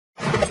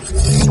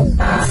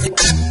Welcome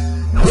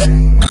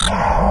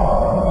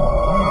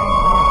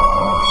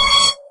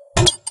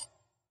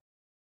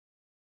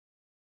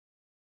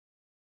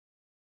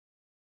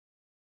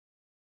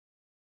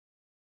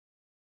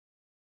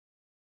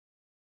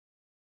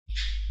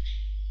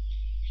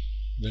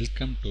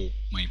to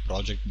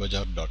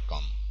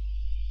myprojectbazaar.com.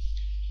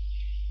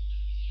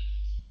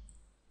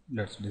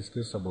 Let's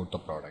discuss about the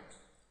product.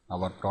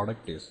 Our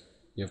product is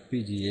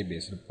FPGA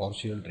based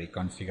partial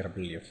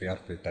reconfigurable FIR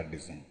filter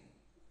design.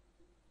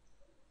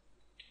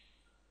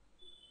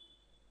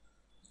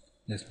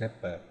 This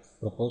paper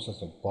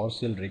proposes a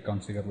partial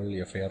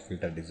reconfigurable FIR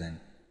filter design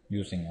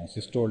using a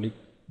systolic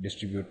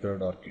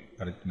distributed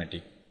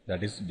arithmetic,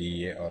 that is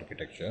DA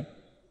architecture,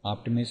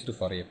 optimized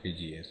for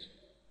FPGAs.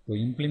 To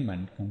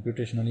implement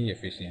computationally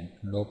efficient,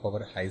 low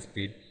power, high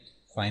speed,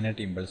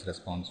 finite impulse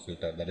response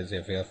filter, that is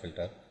FIR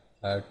filter,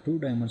 a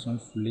two-dimensional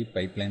fully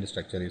pipelined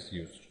structure is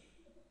used.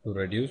 To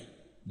reduce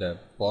the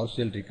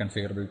partial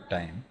reconfigurable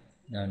time,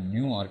 a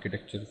new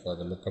architecture for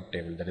the lookup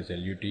table, that is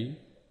LUT,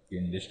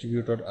 in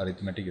distributed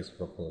arithmetic is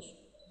proposed.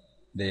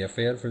 The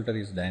FIR filter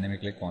is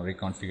dynamically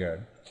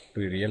reconfigured to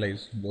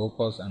realize low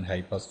pass and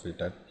high pass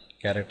filter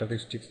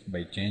characteristics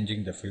by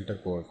changing the filter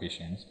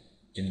coefficients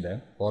in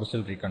the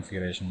partial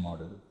reconfiguration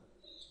model.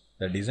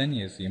 The design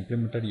is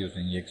implemented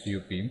using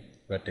XUP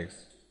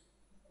vertex.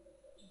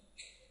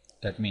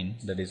 That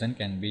means the design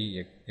can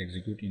be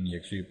executed in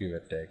XUP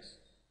vertex.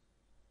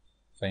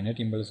 Finite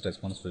impulse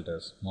response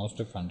filters,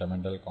 most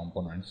fundamental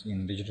components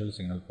in digital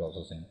signal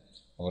processing,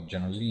 are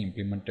generally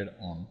implemented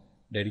on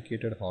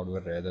dedicated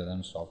hardware rather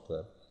than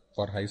software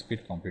for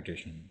high-speed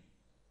computation.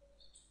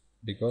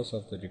 Because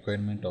of the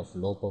requirement of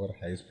low-power,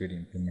 high-speed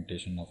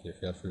implementation of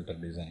FIR filter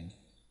design,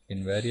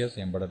 in various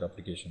embedded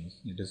applications,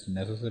 it is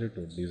necessary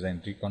to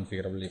design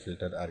reconfigurable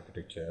filter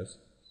architectures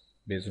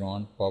based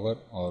on power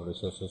or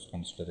resources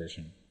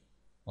consideration,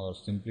 or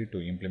simply to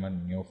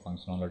implement new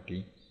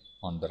functionality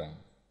on the run.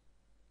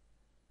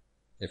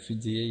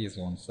 FPGA is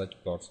one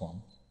such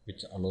platform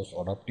which allows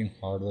adapting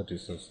hardware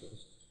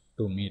resources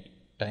to meet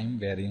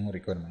time-varying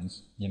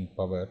requirements in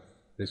power,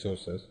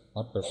 resources,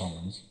 or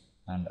performance,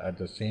 and at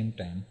the same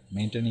time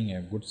maintaining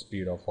a good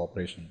speed of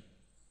operation.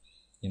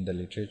 In the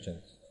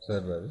literature,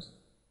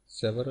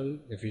 several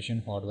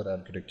efficient hardware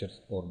architectures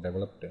are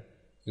developed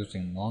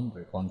using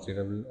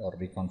non-reconfigurable or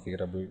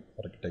reconfigurable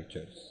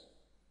architectures.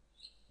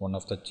 One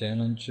of the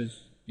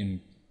challenges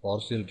in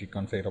partial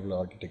reconfigurable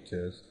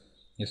architectures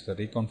is the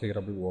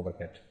reconfigurable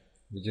overhead,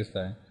 which is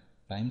the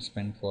time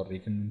spent for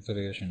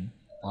reconfiguration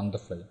on the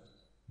fly.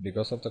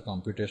 Because of the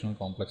computational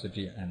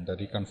complexity and the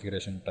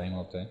reconfiguration time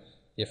of the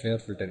FIR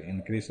filter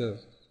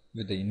increases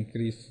with the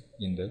increase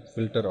in the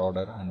filter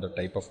order and the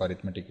type of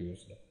arithmetic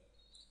used.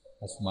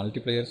 As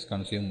multipliers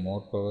consume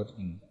more power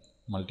in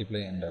multiply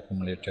and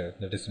accumulator,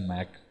 that is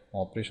MAC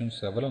operations,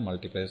 several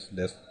multipliers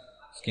less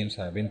schemes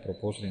have been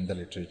proposed in the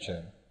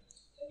literature.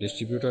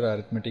 Distributed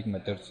arithmetic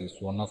methods is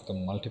one of the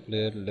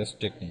multiplier less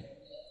technique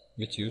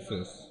which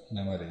uses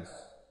memories.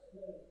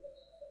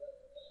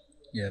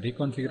 A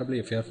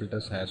reconfigurable FIR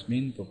filters has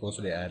been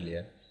proposed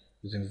earlier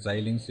using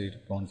Xilinx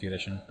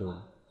reconfiguration tool.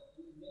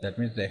 That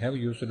means they have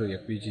used the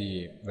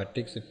FPGA,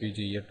 vertex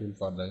FPGA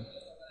tool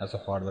as a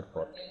hardware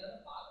part.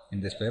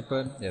 In this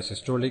paper, a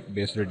systolic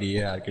based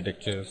DA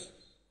architectures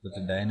with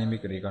a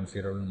dynamic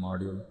reconfigurable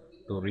module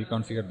to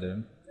reconfigure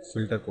the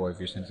filter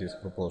coefficients is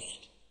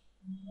proposed.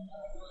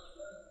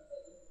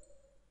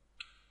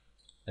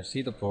 Let's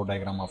see the flow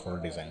diagram of our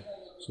design.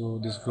 So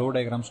this flow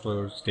diagram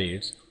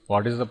states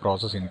what is the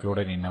process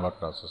included in our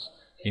process.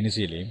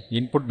 Initially,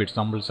 input bit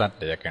samples are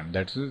taken,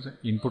 that is,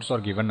 inputs are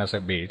given as a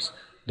bits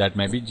that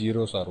may be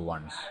zeros or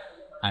ones,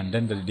 and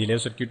then the delay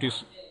circuit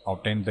is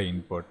obtained the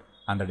input,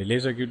 and the delay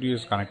circuit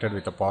is connected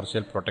with a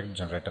partial protect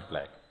generator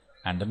flag,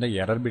 and then the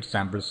error bit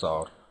samples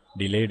are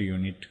delayed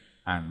unit,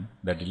 and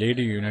the delayed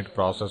unit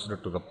processed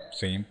to the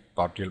same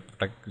partial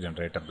protect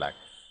generator flag,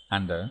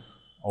 and the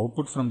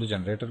output from the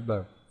generator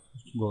flag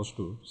goes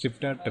to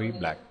shifter tree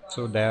flag.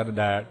 So there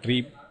the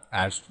tree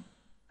adds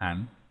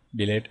and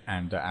delayed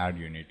and the add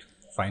unit.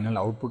 Final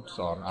outputs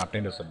are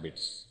obtained as a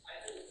bits.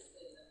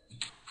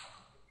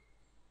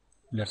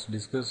 Let's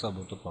discuss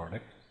about the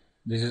product.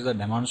 This is the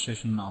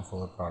demonstration of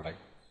our product.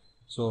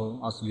 So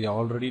as we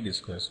already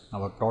discussed,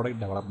 our product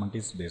development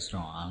is based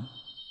on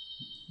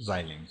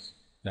Xilinx.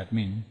 That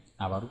means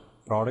our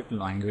product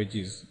language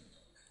is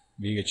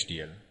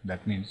VHDL.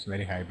 That means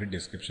very hybrid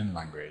description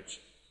language.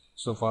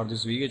 So for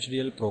this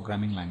VHDL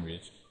programming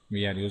language,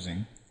 we are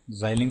using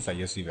Xilinx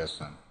ISE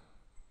version.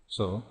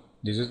 So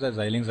this is the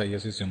Xilinx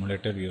ISE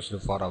simulator used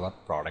for our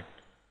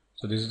product.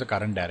 So this is the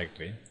current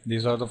directory.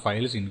 These are the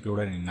files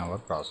included in our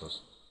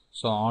process.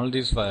 So all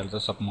these files, the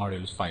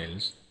submodules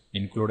files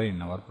included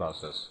in our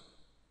process.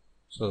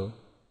 So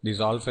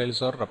these all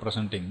files are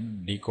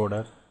representing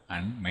decoder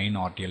and main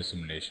RTL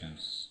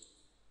simulations.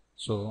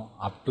 So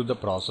up to the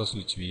process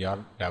which we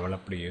are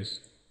developed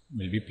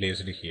will be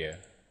placed here.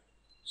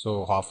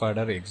 So half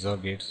adder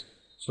XOR gates.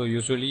 So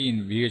usually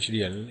in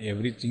VHDL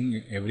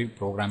every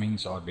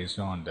programmings are based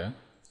on the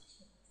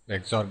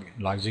XOR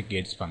logic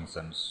gates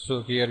functions.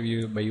 So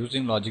here by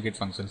using logic gate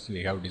functions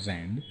we have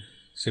designed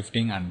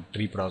shifting and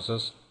tree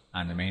process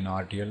and the main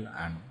RTL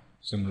and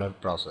similar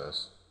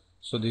process.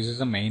 So this is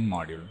the main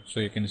module. So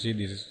you can see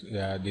this is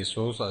this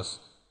shows us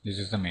this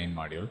is the main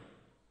module.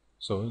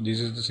 So this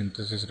is the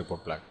synthesis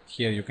report plug.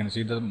 Here you can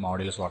see the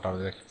modules, what are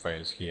the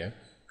files here.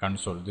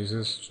 Console, this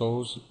is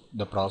shows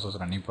the process,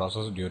 running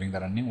process. During the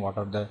running, what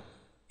are the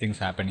things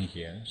happening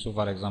here. So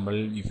for example,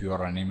 if your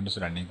running is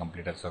running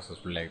completed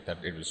successfully, like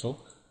that it will show.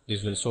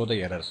 This will show the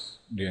errors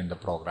during the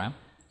program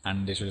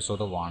and this will show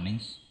the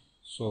warnings.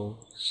 So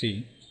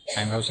see,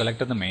 I have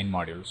selected the main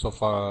module. So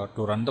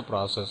to run the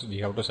process we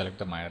have to select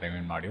the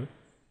main module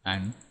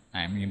and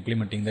I am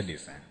implementing the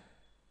design.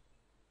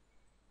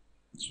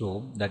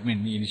 So that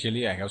means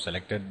initially I have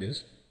selected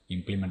this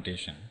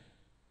implementation.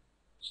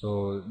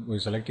 So by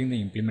selecting the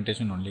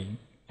implementation only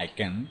I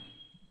can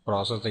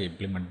process the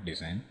implement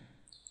design.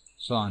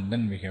 So and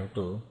then we have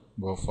to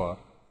go for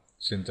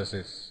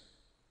synthesis.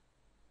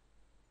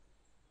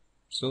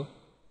 So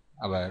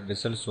our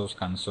result source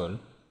console,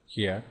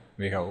 here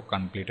we have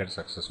completed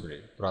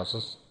successfully,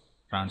 process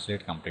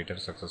translate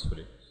completed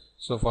successfully.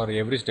 So for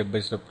every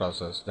step-by-step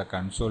process the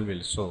console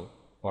will show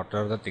what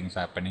are the things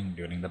happening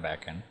during the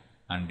backend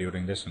and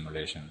during the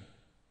simulation.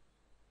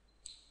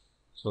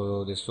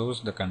 So this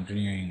shows the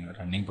continuing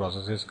running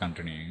process is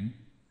continuing,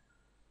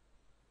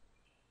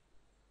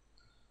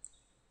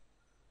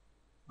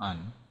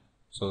 and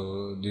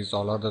so these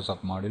all are the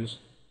submodules.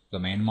 The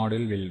main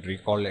module will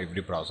recall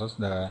every process.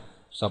 The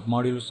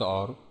submodules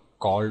are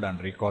called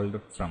and recalled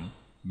from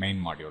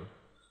main module.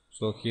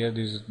 So here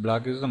this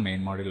block is the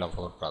main module of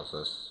our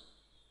process.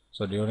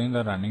 So during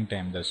the running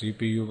time the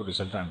CPU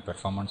result and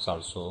performance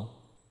also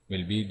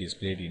will be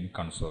displayed in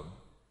console.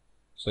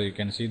 So you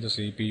can see the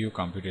CPU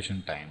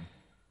computation time.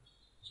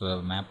 So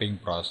the mapping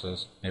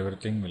process,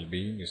 everything will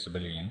be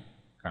visible in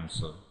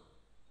console.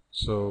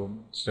 So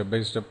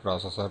step-by-step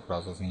process are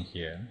processing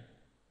here.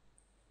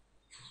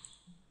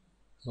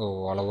 So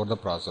all over the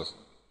process,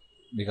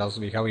 because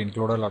we have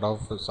included a lot of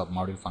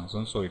submodule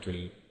functions, so it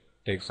will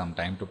take some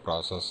time to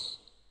process.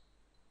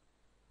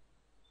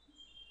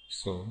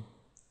 So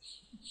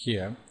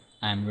here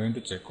I am going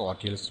to check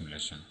RTL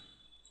simulation.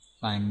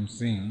 I am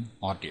seeing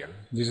RTL.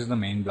 This is the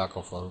main block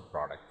of our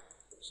product.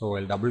 So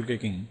while double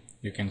clicking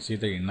you can see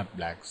the inner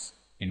blocks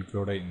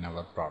included in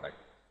our product.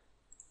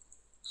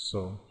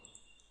 So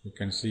you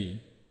can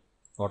see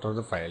what are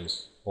the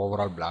files,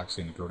 overall blocks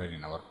included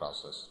in our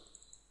process.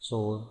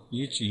 So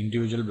each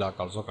individual block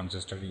also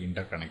consisted of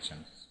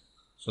interconnections.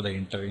 So the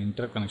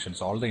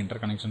interconnections, all the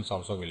interconnections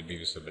also will be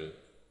visible.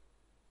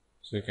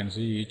 So you can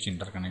see each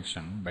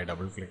interconnection by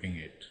double clicking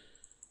it.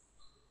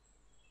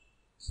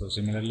 So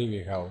similarly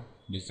we have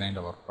designed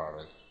our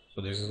product.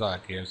 So this is the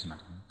RTL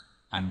schematic.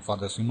 And for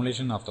the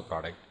simulation of the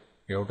product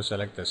you have to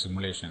select the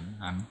simulation,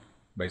 and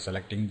by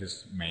selecting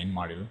this main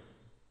module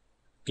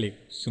click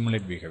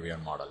simulate behavior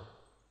model.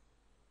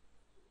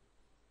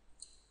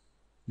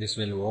 This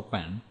will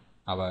open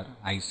our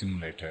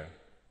iSimulator.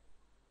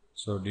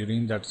 So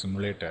during that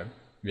simulator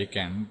we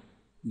can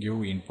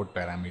give input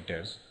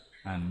parameters,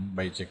 and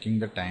by checking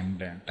the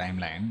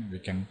timeline we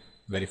can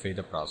verify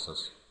the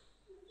process.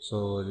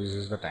 So this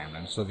is the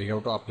timeline. So we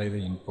have to apply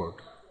the input.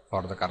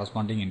 For the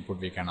corresponding input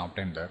we can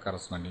obtain the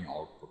corresponding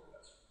output.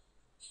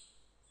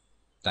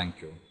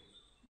 Thank you.